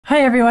Hi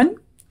everyone!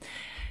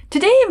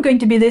 Today I'm going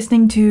to be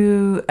listening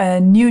to a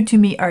new to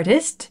me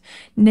artist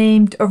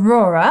named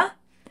Aurora,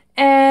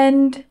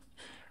 and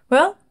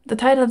well, the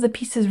title of the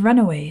piece is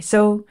Runaway,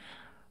 so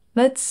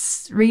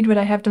let's read what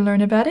I have to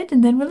learn about it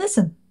and then we'll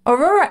listen.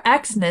 Aurora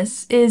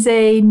Aksnes is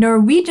a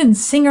Norwegian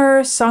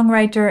singer,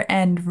 songwriter,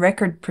 and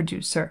record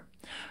producer.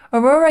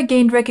 Aurora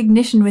gained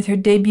recognition with her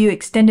debut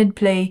extended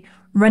play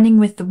Running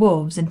with the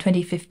Wolves in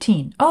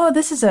 2015. Oh,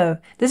 this is a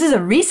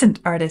recent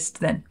artist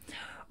then,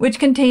 which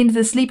contains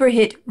the sleeper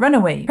hit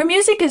Runaway. Her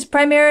music is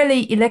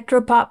primarily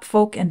electropop,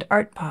 folk, and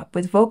art pop,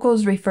 with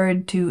vocals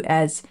referred to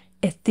as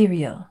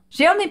ethereal.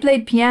 She only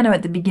played piano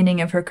at the beginning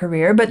of her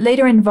career, but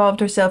later involved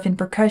herself in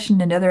percussion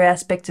and other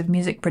aspects of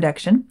music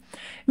production.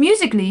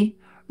 Musically,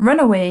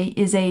 Runaway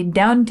is a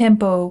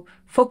down-tempo,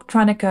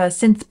 folktronica,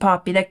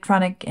 synth-pop,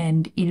 electronic,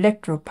 and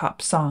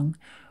electropop song,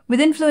 with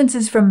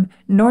influences from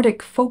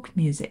Nordic folk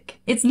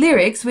music. Its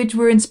lyrics, which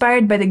were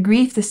inspired by the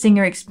grief the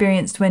singer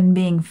experienced when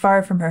being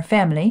far from her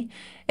family,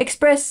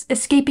 express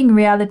escaping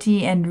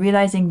reality and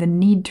realizing the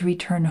need to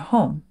return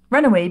home.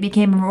 Runaway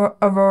became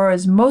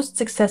Aurora's most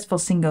successful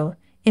single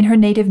in her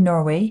native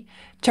Norway,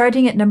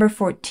 charting at number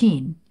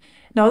 14.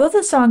 Now, although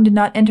the song did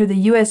not enter the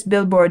US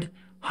Billboard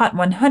Hot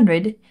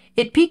 100,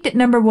 it peaked at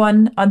number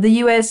 1 on the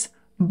US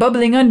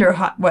Bubbling Under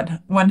Hot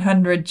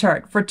 100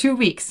 chart for 2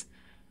 weeks.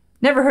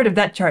 Never heard of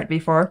that chart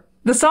before.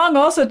 The song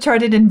also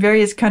charted in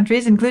various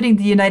countries, including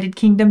the United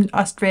Kingdom,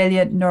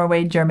 Australia,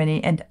 Norway, Germany,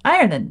 and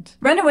Ireland.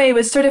 Runaway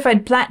was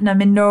certified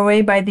platinum in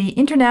Norway by the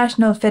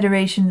International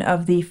Federation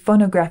of the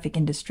Phonographic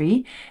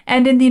Industry,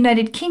 and in the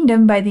United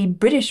Kingdom by the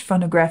British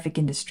Phonographic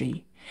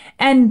Industry,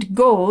 and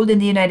gold in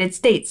the United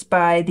States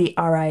by the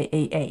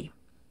RIAA.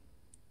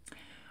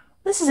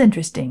 This is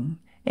interesting.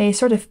 A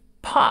sort of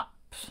pop,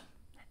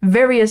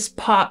 various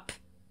pop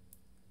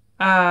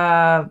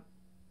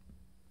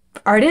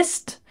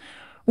artist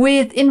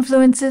with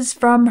influences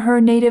from her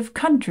native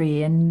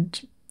country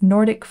and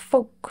Nordic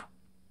folk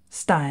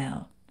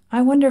style.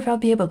 I wonder if I'll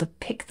be able to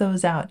pick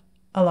those out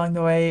along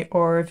the way,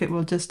 or if it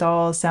will just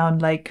all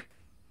sound like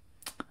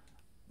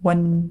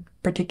one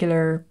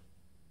particular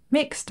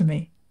mix to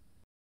me.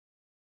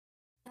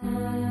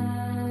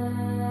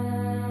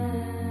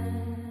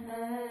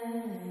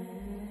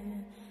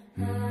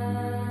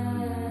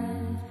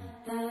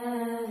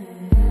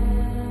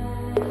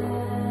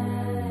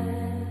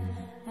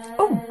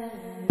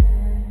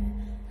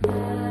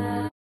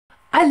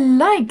 I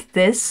like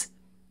this.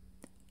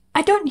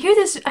 I don't hear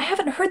this, I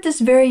haven't heard this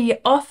very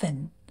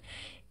often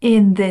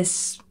in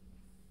this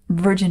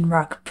Virgin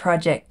Rock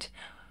project.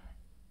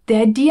 The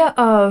idea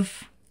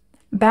of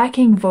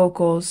backing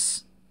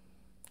vocals,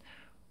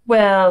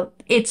 well,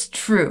 it's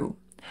true.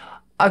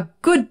 A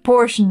good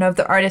portion of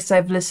the artists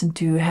I've listened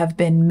to have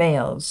been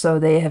males, so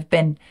they have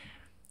been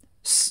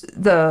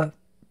the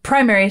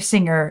primary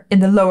singer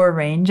in the lower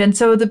range, and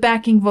so the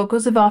backing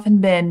vocals have often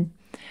been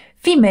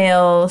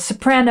female,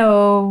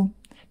 soprano,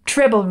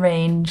 treble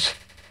range.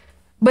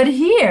 But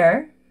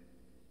here,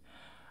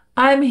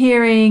 I'm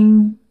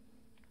hearing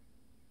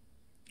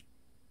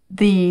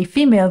the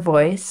female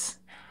voice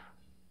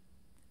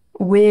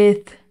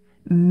with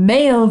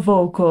male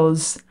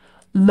vocals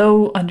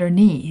low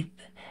underneath,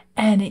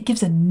 and it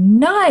gives a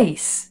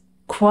nice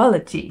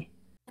quality.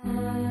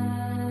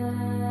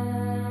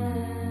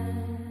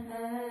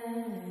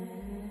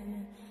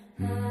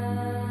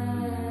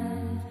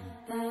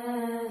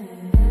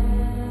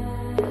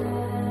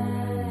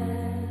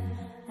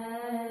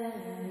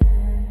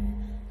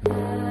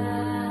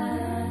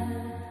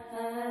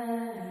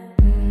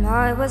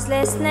 I was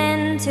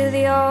listening to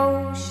the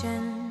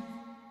ocean.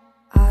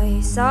 I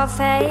saw a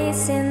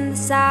face in the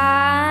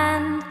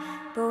sand,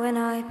 but when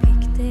I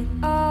picked it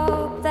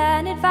up,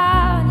 then it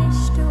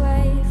vanished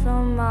away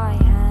from my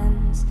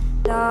hands.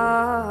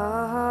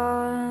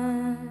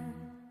 Dawn.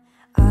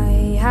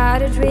 I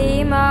had a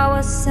dream I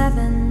was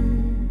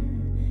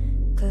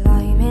 7,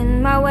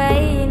 climbing my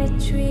way in a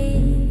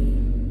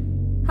tree.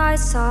 I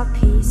saw a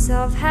piece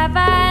of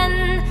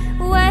heaven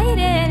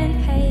waiting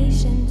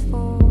impatient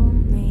for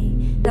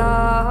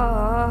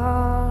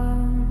dawn.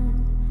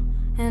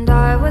 And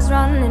I was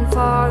running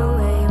far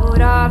away. Would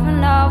I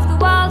run off the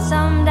world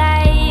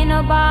someday?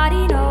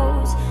 Nobody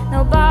knows,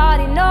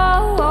 nobody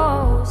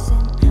knows.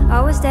 And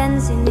I was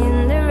dancing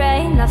in the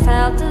rain. I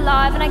felt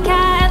alive and I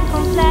can't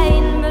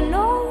complain. But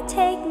no,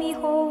 take me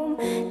home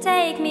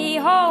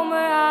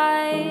where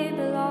I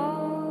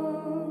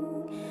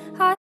belong.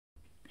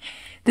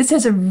 This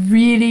has a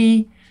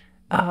really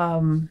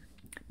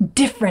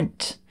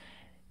different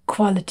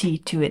quality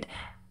to it.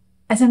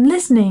 As I'm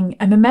listening,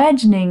 I'm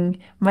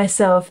imagining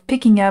myself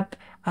picking up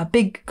a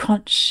big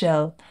conch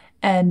shell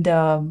and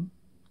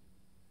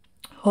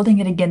holding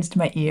it against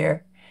my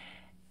ear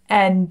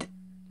and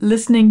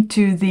listening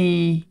to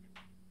the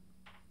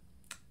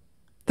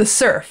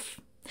surf.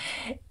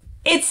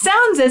 It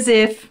sounds as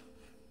if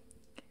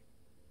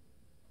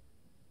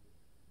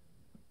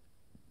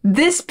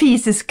this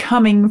piece is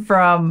coming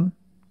from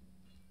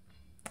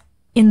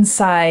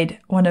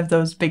inside one of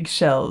those big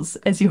shells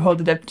as you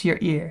hold it up to your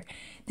ear.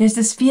 There's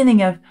this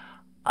feeling of,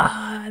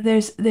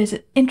 there's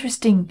an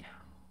interesting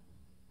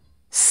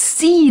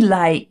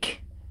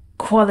sea-like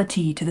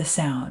quality to the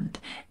sound.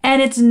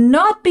 And it's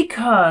not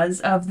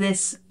because of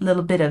this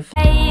little bit of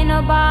hey,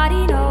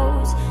 nobody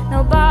knows,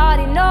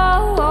 nobody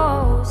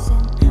knows.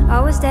 And I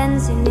was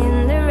dancing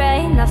in the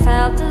rain, I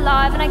felt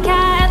alive and I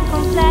can't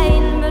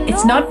complain. But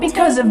it's not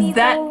because of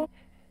that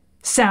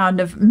sound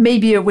of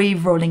maybe a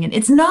wave rolling in.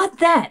 It's not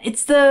that.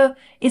 It's the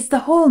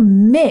whole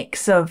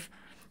mix of,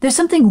 there's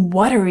something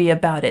watery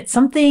about it,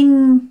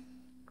 something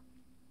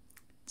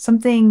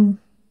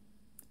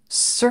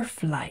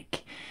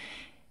surf-like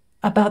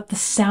about the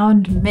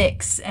sound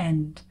mix.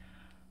 And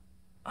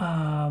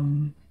I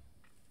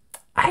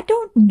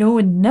don't know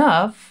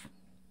enough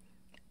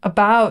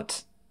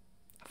about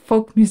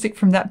folk music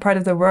from that part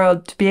of the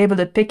world to be able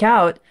to pick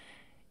out,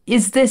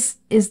 is this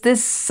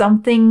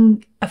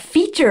something, a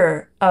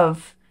feature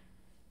of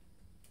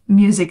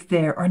music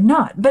there or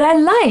not? But I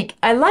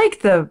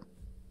like the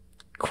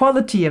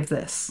quality of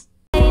this.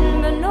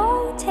 But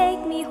no,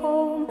 take me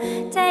home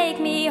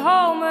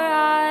where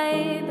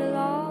I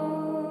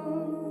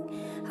belong.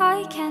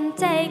 I can't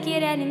take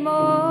it anymore.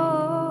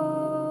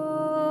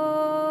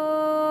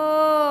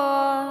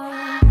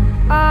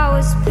 I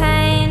was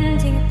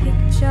painting a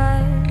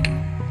picture.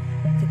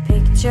 The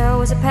picture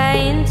was a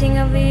painting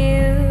of you,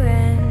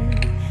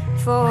 and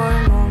for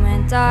a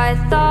moment I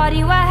thought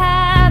you were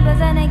here, but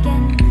then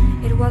again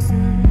it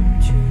wasn't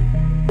true.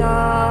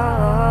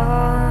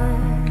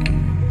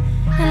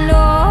 And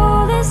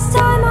all this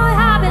time I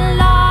have been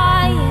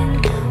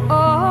lying,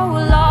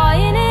 oh,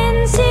 lying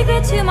in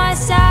secret to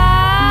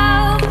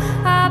myself.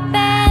 I've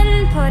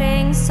been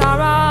putting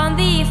sorrow on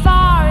the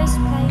forest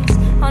place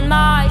on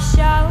my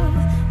shelf.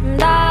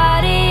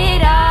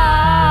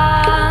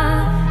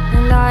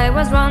 And I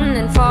was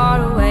running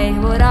far away.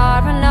 Would I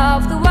run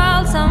off the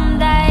world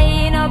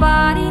someday?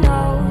 Nobody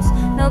knows,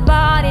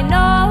 nobody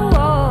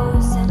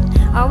knows. And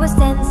I was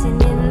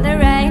dancing in the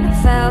rain, I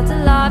felt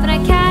alive and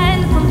I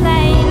can't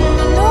complain.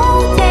 But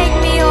no, take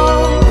me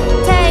home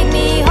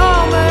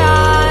where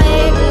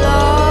I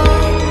belong.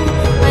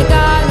 I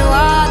got no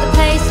other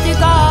place to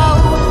go.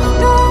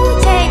 No,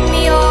 take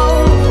me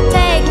home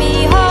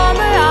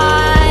where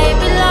I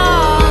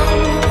belong.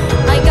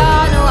 I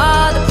got no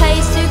other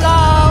place to go.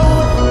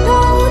 No,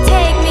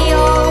 take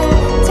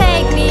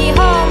me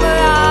home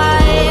where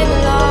I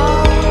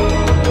belong.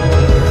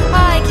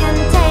 I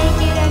can't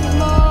take it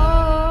anymore.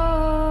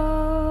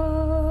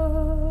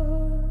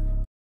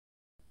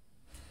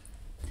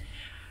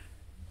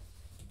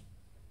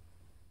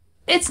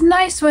 It's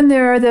nice when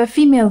there are the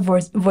female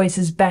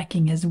voices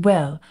backing as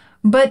well,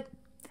 but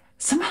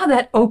somehow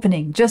that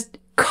opening just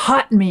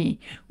caught me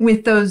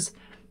with those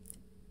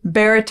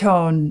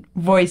baritone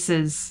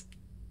voices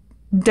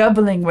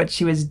doubling what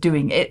she was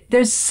doing.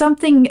 There's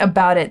something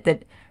about it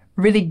that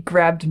really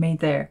grabbed me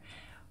there.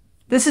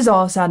 This is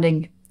all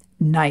sounding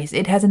nice.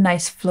 It has a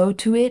nice flow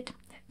to it.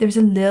 There's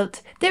a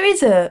lilt. There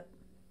is a,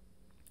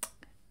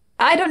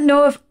 I don't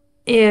know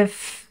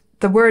if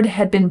the word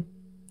had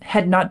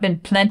not been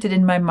planted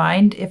in my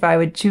mind, if I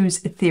would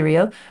choose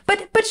ethereal,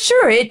 but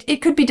sure,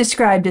 it could be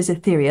described as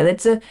ethereal.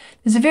 There's a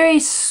very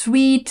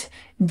sweet,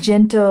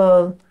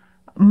 gentle,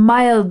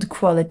 mild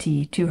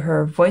quality to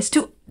her voice,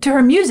 to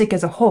her music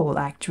as a whole.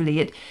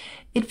 Actually,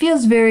 it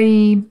feels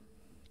very,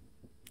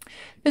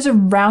 there's a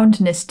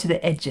roundness to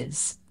the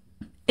edges.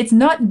 It's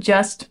not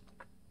just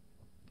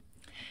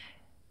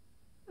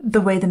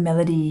the way the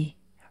melody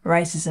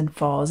rises and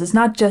falls. It's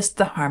not just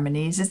the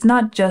harmonies. It's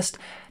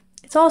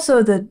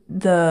also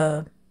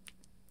the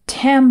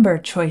timbre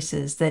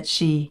choices that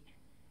she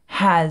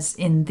has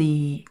in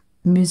the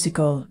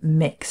musical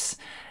mix,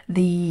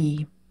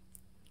 the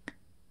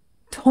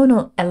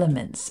tonal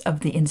elements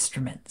of the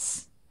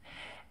instruments.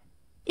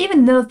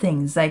 Even little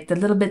things like the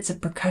little bits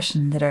of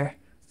percussion that are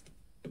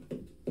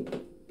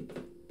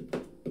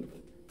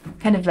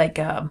kind of like,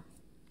 I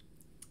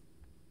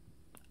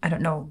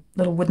don't know,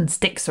 little wooden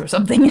sticks or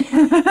something.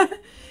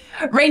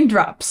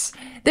 Raindrops.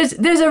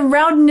 There's a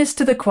roundness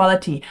to the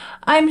quality.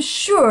 I'm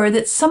sure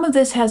that some of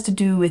this has to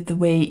do with the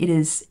way it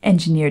is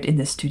engineered in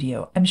the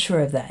studio. I'm sure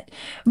of that.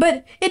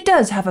 But it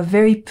does have a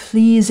very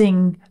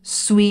pleasing,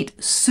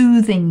 sweet,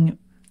 soothing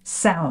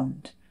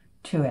sound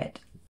to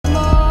it. But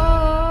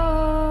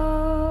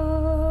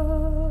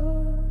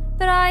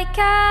I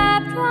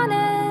kept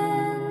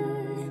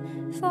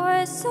running for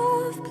a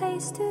soft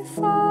place to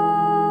fall,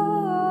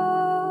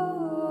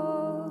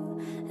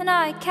 and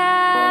I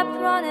kept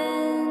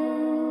running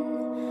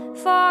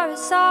for a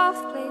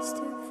soft place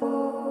to fall,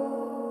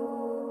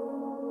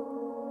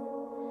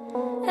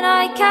 and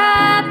I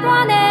kept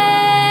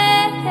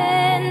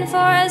running for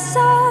a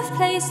soft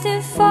place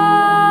to fall,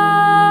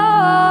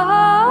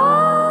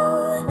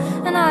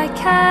 and I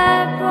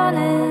kept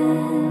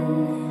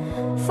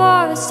running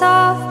for a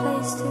soft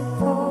place to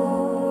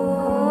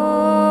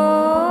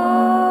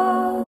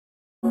fall.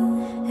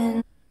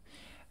 And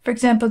for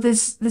example,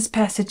 this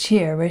passage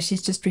here where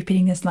she's just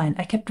repeating this line,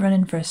 I kept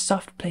running for a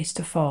soft place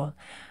to fall.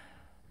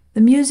 The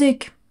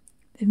music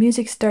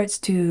starts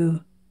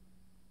to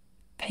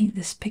paint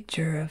this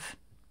picture of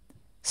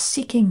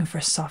seeking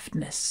for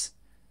softness.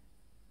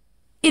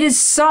 It is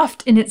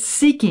soft in its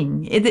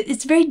seeking.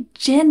 It's very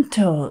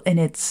gentle in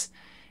its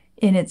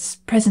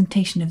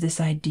presentation of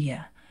this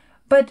idea.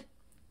 But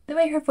the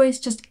way her voice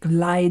just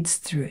glides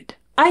through it.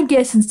 I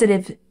guess instead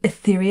of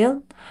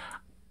ethereal,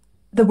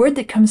 the word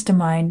that comes to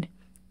mind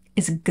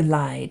is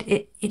glide.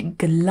 It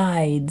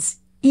glides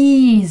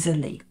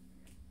easily.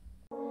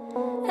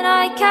 And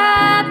I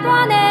kept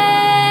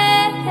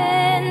running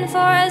for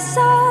a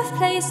soft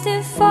place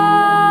to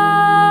fall.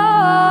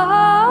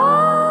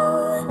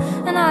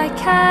 And I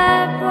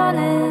kept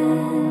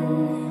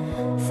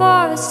running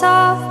for a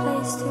soft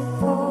place to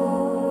fall.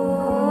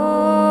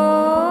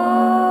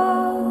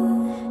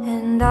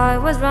 And I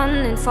was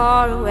running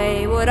far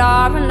away, would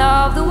I run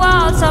off the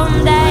world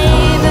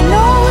someday? But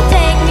no,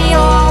 take me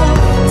home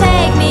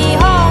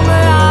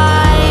where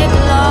I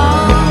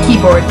belong.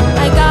 Keyboard.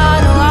 I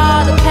got no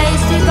other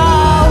place to go.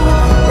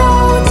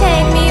 No,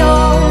 take me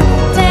home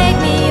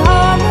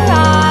where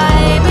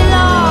I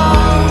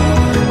belong.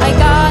 I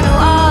got no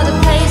other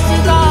place to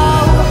go.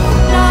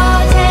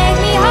 No, take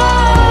me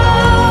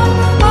home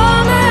where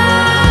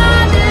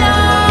I belong. No,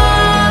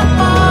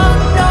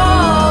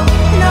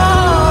 no,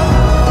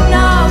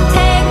 no,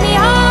 take me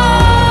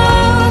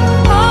home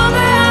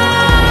where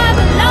I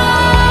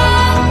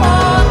belong.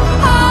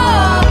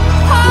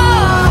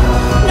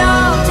 No,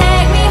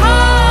 take me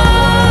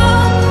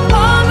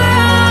home where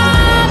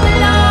I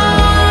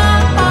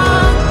belong.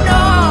 No,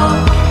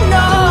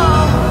 no,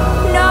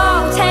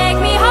 no, take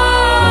me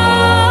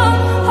home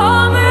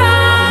where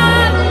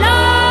I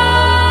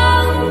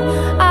belong.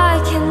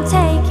 I can't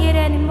take it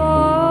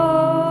anymore.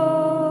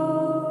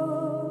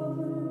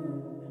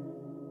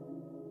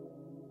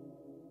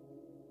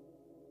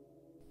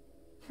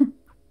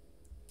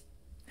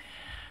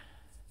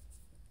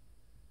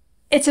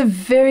 It's a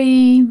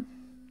very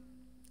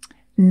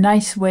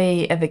nice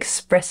way of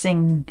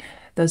expressing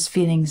those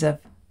feelings of,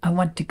 I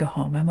want to go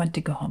home, I want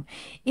to go home.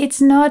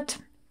 It's not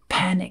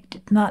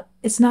panicked,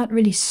 it's not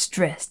really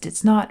stressed,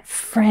 it's not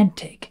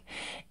frantic.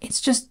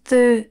 It's just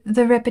the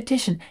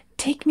repetition.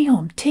 Take me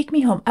home,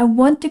 I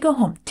want to go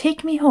home,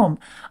 take me home.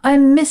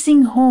 I'm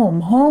missing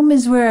home. Home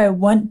is where I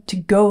want to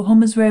go,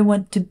 home is where I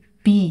want to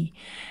be.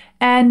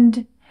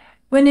 And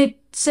when it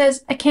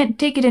says, I can't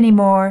take it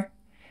anymore,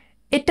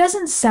 it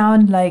doesn't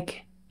sound like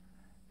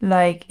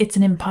it's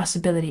an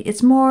impossibility.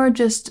 It's more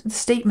just the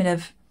statement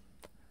of,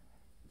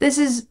 this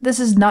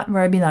is not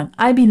where I belong.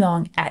 I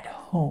belong at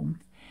home.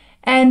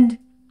 And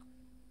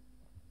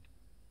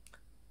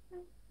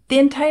the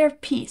entire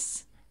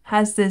piece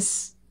has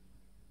this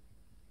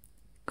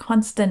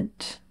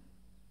constant,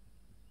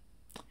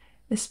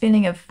 this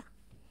feeling of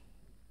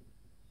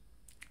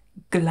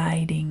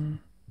gliding,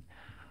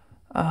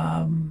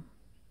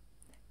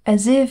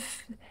 as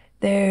if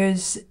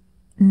there's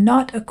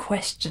not a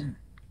question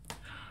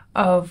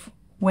of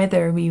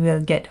whether we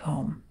will get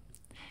home.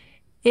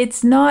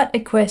 It's not a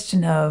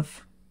question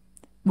of,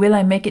 will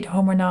I make it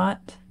home or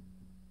not?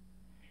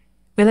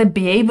 Will I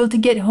be able to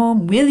get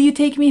home? Will you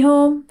take me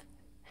home?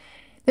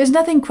 There's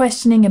nothing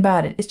questioning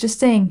about it. It's just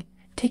saying,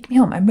 take me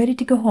home. I'm ready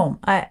to go home.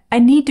 I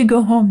need to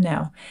go home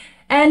now.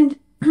 And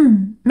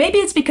maybe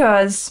it's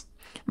because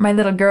my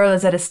little girl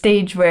is at a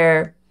stage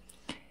where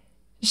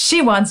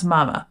she wants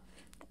mama.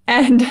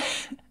 And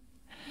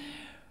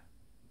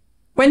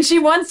when she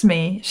wants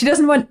me, she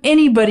doesn't want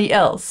anybody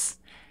else.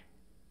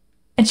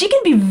 And she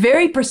can be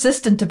very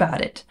persistent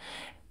about it.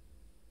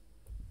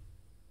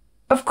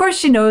 Of course,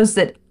 she knows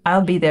that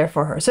I'll be there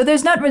for her. So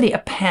there's not really a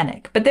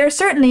panic, but there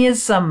certainly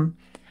is some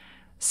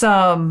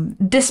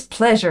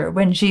displeasure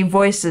when she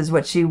voices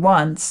what she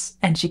wants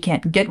and she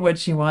can't get what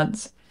she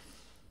wants.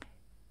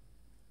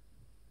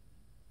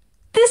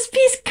 This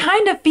piece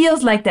kind of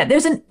feels like that.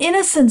 There's an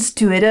innocence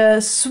to it, a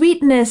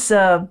sweetness,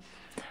 you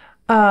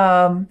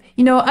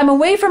know, I'm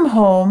away from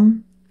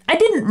home. I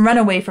didn't run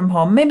away from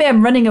home. Maybe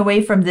I'm running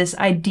away from this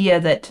idea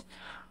that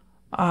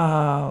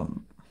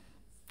I'm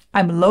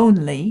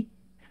lonely.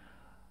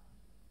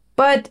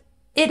 But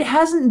it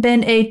hasn't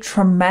been a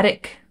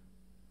traumatic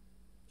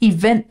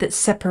event that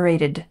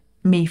separated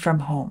me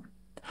from home.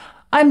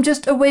 I'm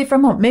just away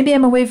from home. Maybe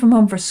I'm away from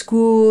home for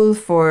school,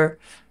 for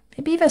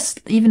maybe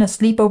even a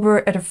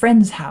sleepover at a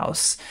friend's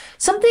house.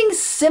 Something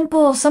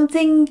simple,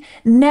 something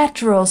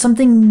natural,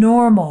 something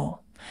normal.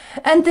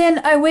 And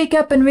then I wake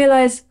up and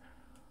realize,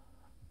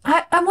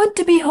 I want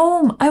to be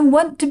home. I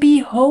want to be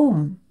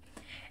home.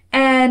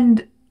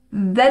 And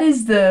that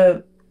is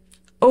the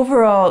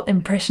overall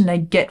impression I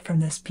get from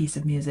this piece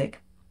of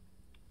music.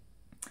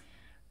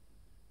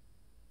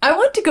 I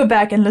want to go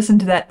back and listen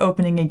to that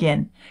opening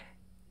again.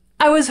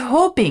 I was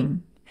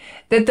hoping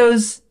that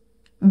those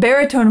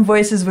baritone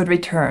voices would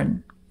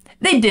return.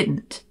 They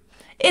didn't.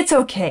 It's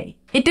okay.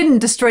 It didn't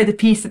destroy the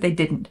piece that they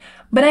didn't.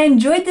 But I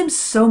enjoyed them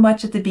so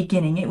much at the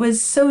beginning. It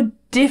was so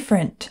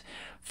different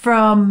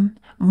from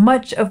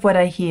much of what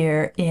I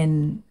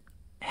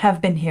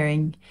have been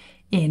hearing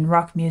in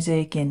rock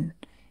music, in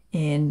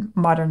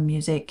modern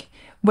music.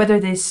 Whether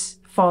this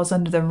falls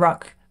under the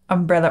rock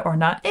umbrella or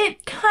not,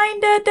 it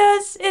kinda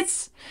does.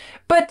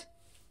 But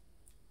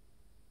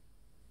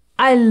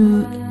I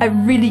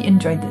really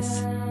enjoyed this.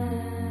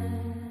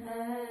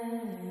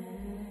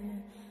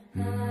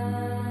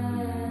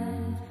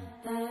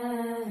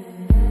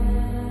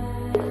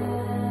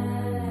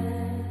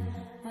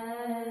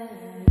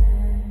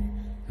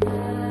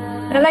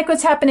 And I like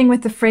what's happening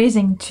with the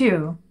phrasing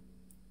too.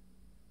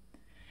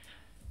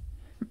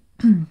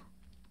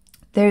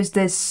 There's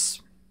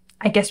this,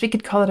 I guess we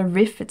could call it a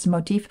riff, it's a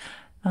motif.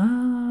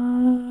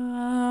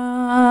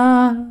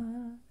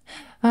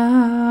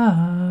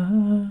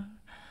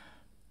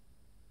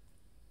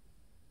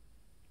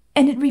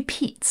 And it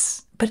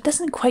repeats, but it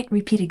doesn't quite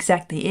repeat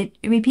exactly. It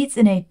repeats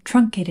in a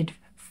truncated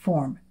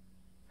form.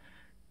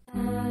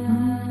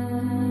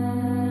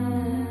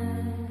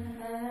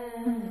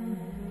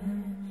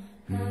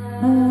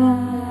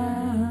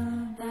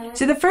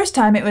 So the first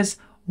time it was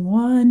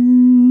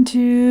 1,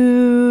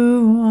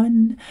 2,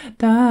 1,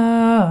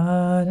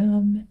 da,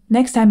 dum.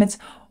 Next time it's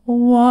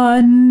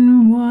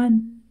 1,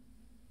 1.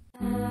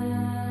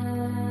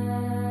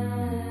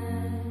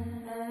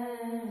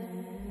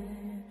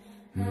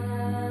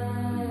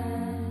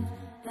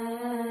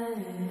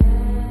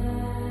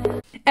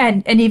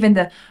 And even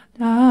the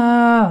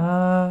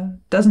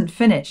doesn't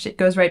finish. It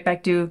goes right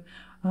back to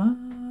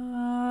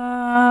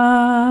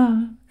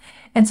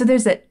and so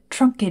there's that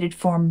truncated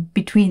form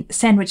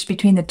sandwiched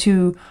between the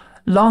two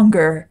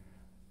longer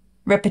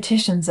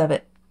repetitions of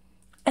it.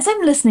 As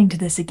I'm listening to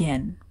this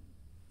again,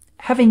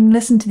 having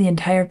listened to the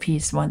entire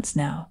piece once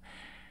now,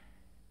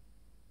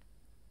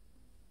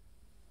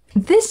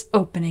 this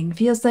opening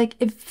feels like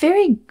a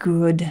very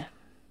good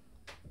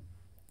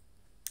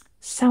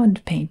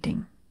sound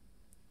painting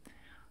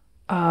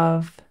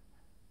of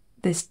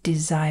this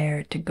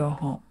desire to go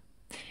home.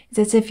 It's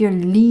as if you're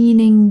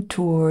leaning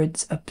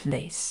towards a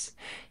place.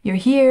 You're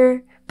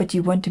here, but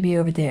you want to be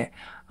over there.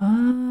 And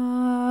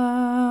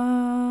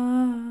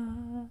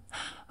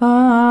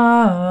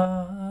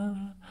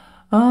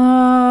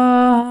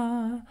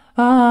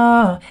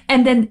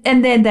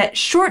then that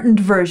shortened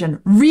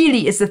version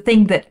really is the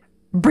thing that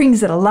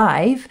brings it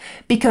alive,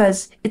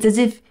 because it's as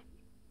if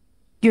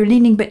you're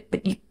leaning,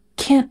 but you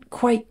can't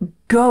quite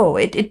go.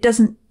 It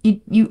doesn't,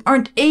 you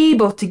aren't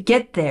able to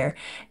get there.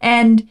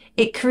 And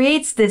it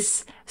creates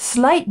this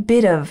slight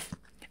bit of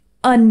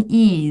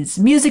unease,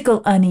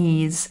 musical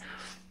unease,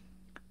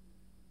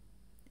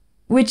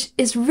 which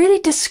is really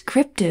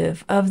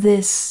descriptive of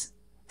this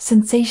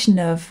sensation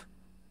of,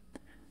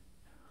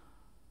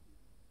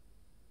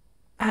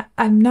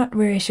 I'm not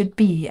where I should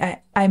be.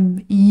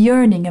 I'm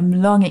yearning, I'm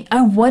longing,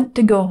 I want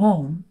to go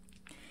home.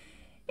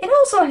 It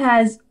also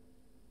has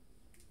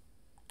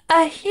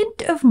a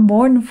hint of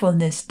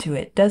mournfulness to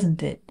it,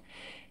 doesn't it?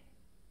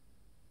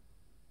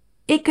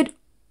 It could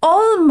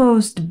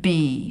almost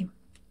be,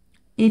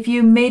 if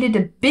you made it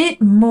a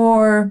bit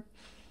more,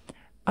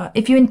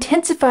 if you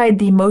intensified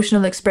the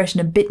emotional expression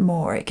a bit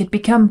more, it could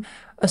become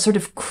a sort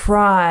of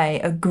cry,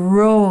 a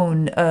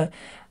groan,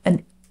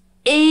 an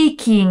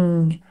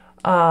aching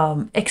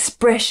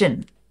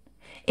expression.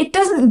 It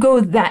doesn't go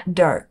that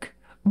dark,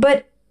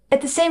 but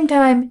at the same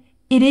time,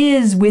 it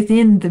is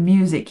within the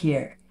music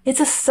here. It's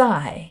a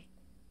sigh.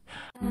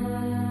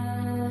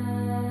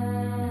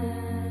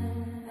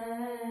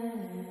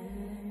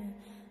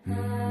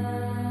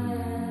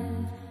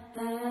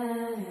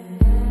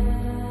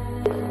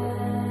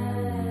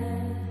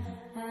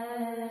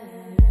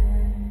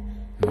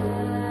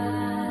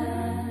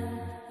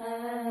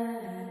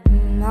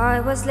 I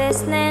was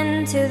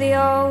listening to the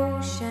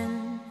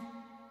ocean.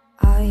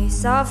 I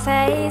saw a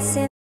face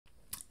in.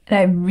 And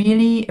I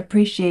really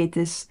appreciate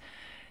this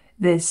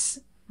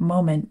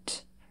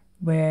moment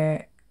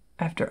where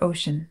after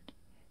ocean,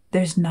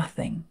 there's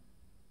nothing.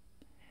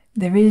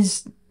 There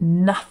is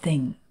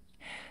nothing.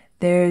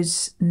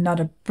 There's not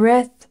a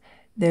breath.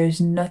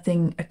 There's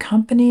nothing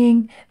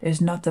accompanying.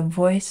 There's not a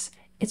voice.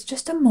 It's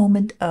just a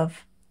moment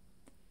of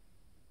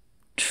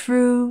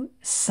true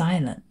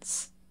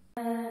silence.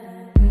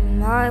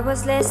 I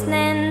was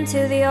listening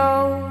to the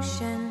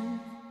ocean.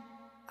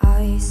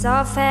 I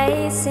saw a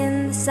face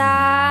in the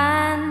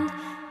sand.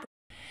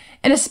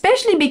 And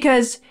especially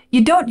because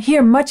you don't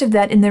hear much of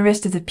that in the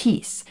rest of the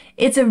piece.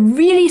 It's a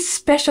really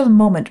special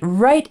moment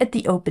right at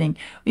the opening.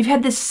 We've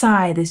had this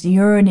sigh, this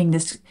yearning,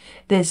 this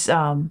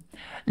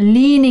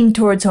leaning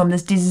towards home,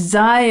 this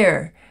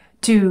desire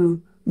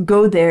to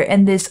go there,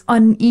 and this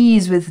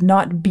unease with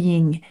not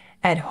being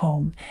at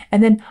home.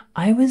 And then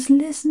I was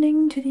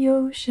listening to the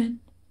ocean.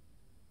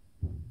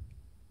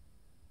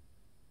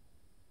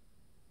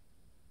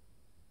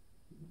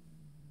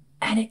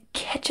 And it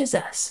catches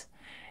us.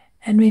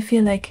 And we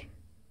feel like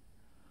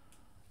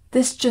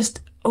this just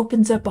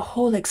opens up a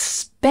whole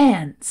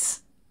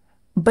expanse.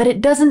 But it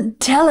doesn't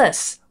tell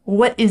us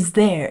what is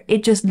there.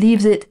 It just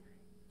leaves it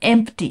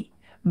empty,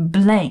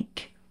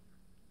 blank,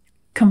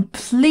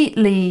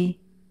 completely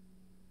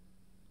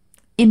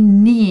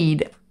in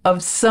need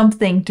of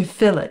something to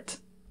fill it.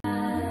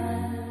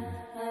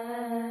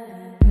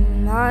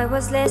 I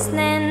was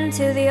listening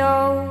to the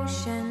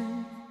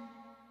ocean.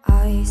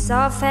 I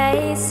saw a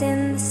face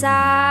in the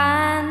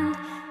sand.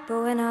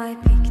 but when I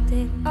picked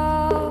it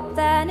up,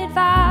 then it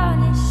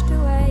vanished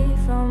away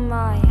from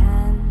my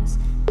hands.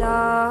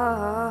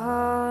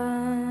 Done.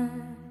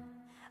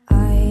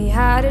 I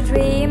had a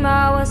dream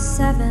I was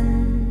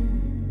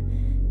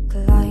 7,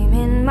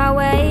 climbing my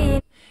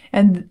way.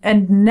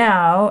 And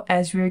now,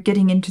 as we're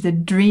getting into the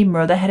dream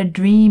world, I had a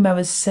dream I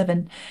was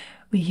 7.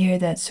 We hear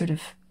that sort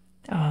of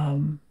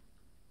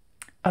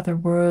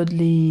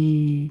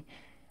otherworldly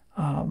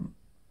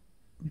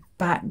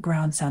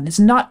background sound. It's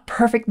not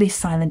perfectly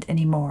silent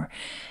anymore.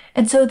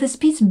 And so this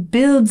piece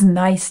builds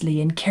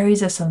nicely and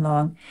carries us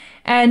along.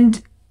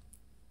 And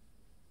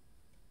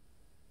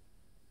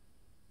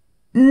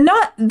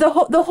not the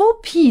whole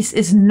piece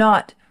is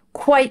not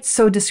quite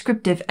so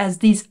descriptive as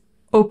these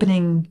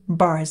opening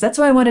bars. That's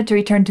why I wanted to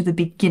return to the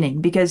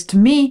beginning, because to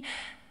me,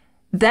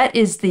 that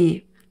is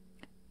the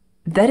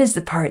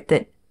part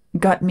that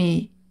got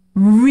me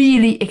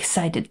really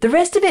excited. The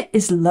rest of it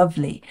is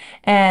lovely,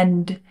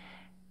 and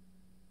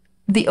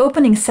the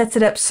opening sets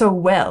it up so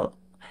well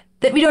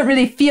that we don't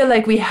really feel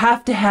like we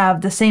have to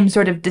have the same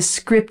sort of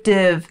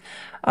descriptive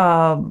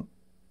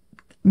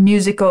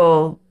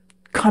musical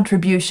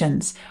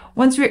contributions.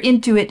 Once we're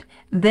into it,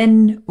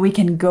 then we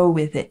can go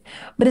with it.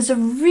 But it's a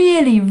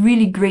really,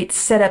 really great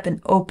setup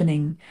and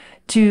opening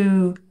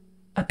to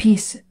a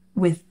piece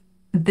with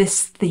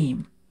this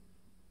theme.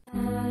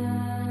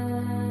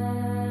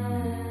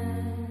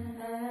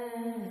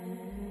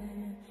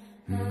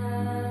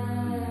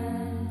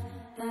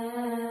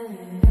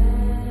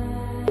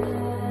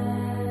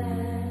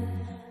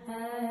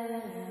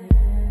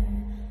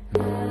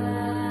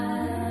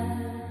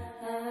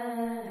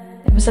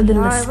 There was a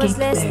little escape I was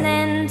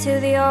listening to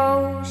the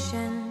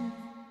ocean.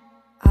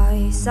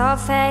 I saw a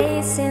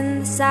face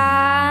in the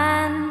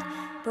sand,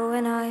 but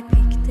when I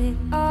picked it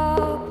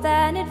up,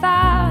 then it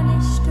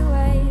vanished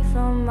away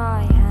from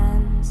my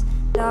hands.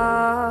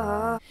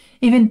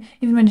 Even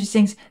when she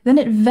sings, then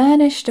it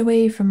vanished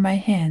away from my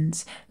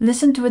hands.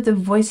 Listen to what the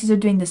voices are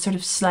doing, this sort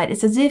of slide.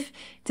 It's as if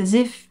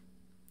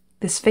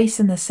this face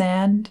in the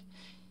sand,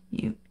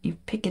 you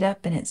pick it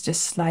up and it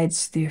just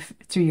slides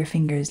through your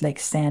fingers like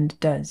sand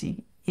does.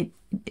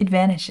 It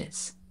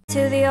vanishes.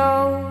 To the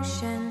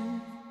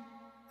ocean,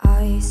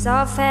 I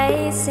saw a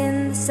face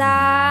in the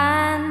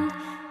sand,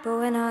 but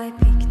when I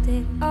picked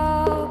it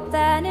up,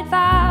 then it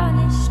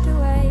vanished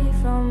away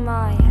from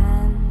my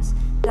hands.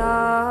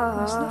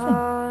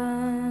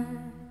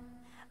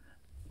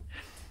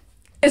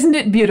 Isn't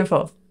it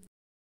beautiful?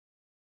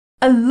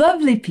 A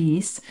lovely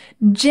piece,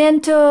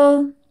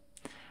 gentle.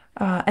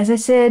 As I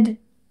said,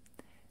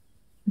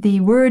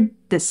 the word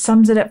that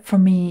sums it up for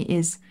me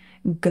is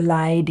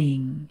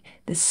gliding.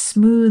 This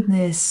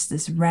smoothness,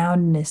 this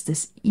roundness,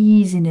 this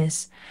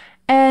easiness,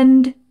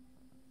 and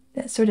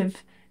that sort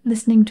of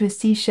listening to a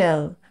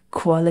seashell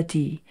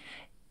quality.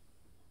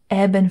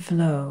 Ebb and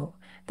flow,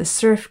 the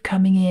surf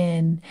coming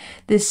in,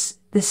 this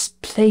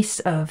place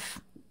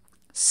of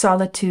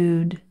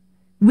solitude,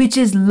 which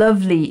is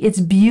lovely, it's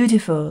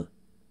beautiful,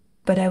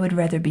 but I would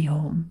rather be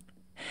home.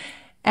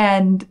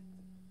 And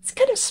it's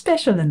kind of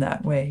special in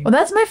that way. Well,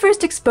 that's my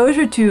first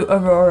exposure to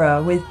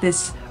Aurora with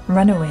this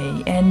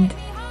Runaway, and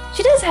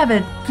she does have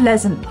a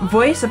pleasant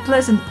voice, a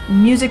pleasant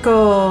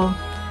musical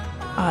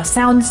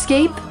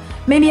soundscape.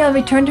 Maybe I'll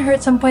return to her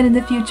at some point in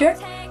the future,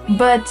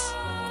 but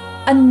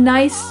a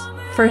nice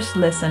first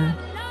listen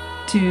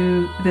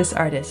to this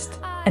artist,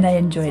 and I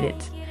enjoyed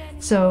it.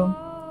 So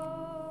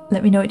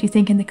let me know what you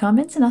think in the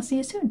comments, and I'll see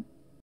you soon.